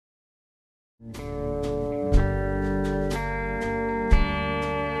Yeah,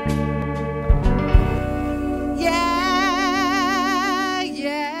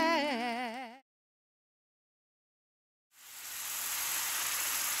 yeah.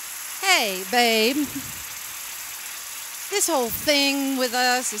 Hey, babe. This whole thing with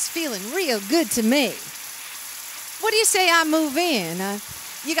us is feeling real good to me. What do you say I move in?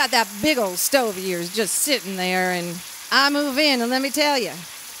 You got that big old stove of yours just sitting there, and I move in, and let me tell you,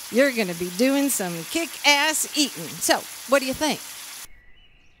 you're going to be doing some kick-ass eating. So, what do you think?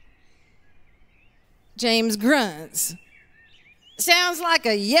 James grunts. Sounds like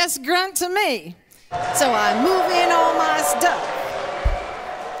a yes grunt to me. So I move in all my stuff.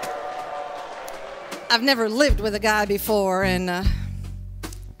 I've never lived with a guy before, and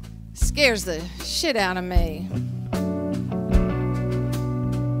scares the shit out of me.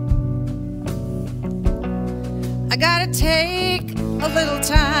 I gotta take a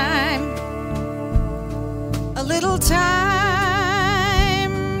little time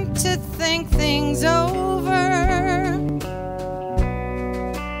to think things over.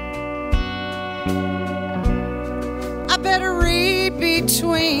 I better read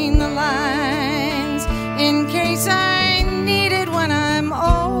between the lines in case I need it when I'm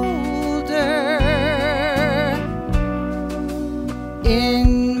older.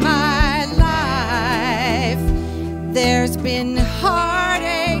 In my life, there's been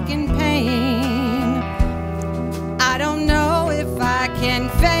heartache and pain. I don't know if I can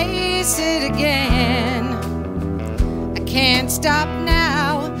face it again. I can't stop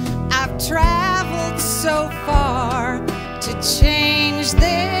now. I've traveled so far to change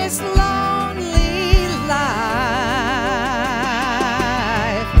this lonely life.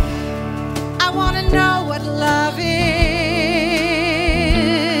 I want to know what love is.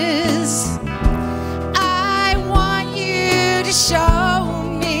 I want you to show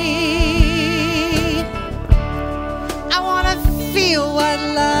me. I want to feel what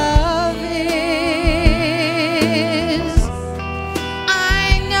love is.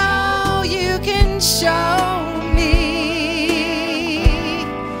 I know you can show me.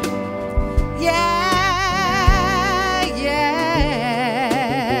 Yeah,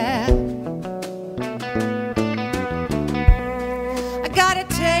 yeah. I gotta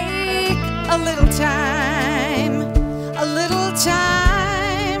take a little time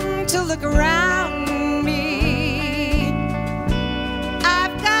to look around me.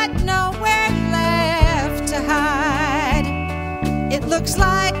 I've got nowhere left to hide. It looks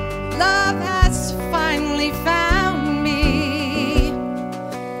like love has finally found me.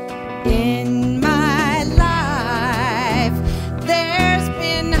 In my life, there's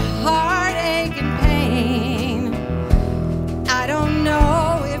been heartache and pain. I don't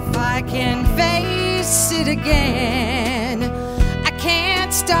know if I can face it again. I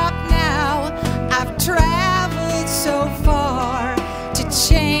can't stop now. I've traveled so far to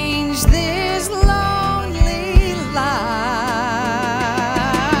change this lonely life.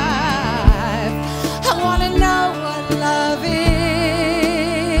 I want to know what love is.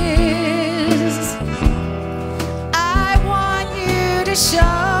 I want you to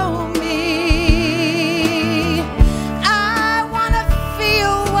show me. I want to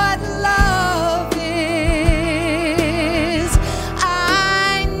feel what love is.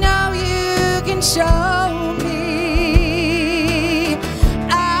 I know you can show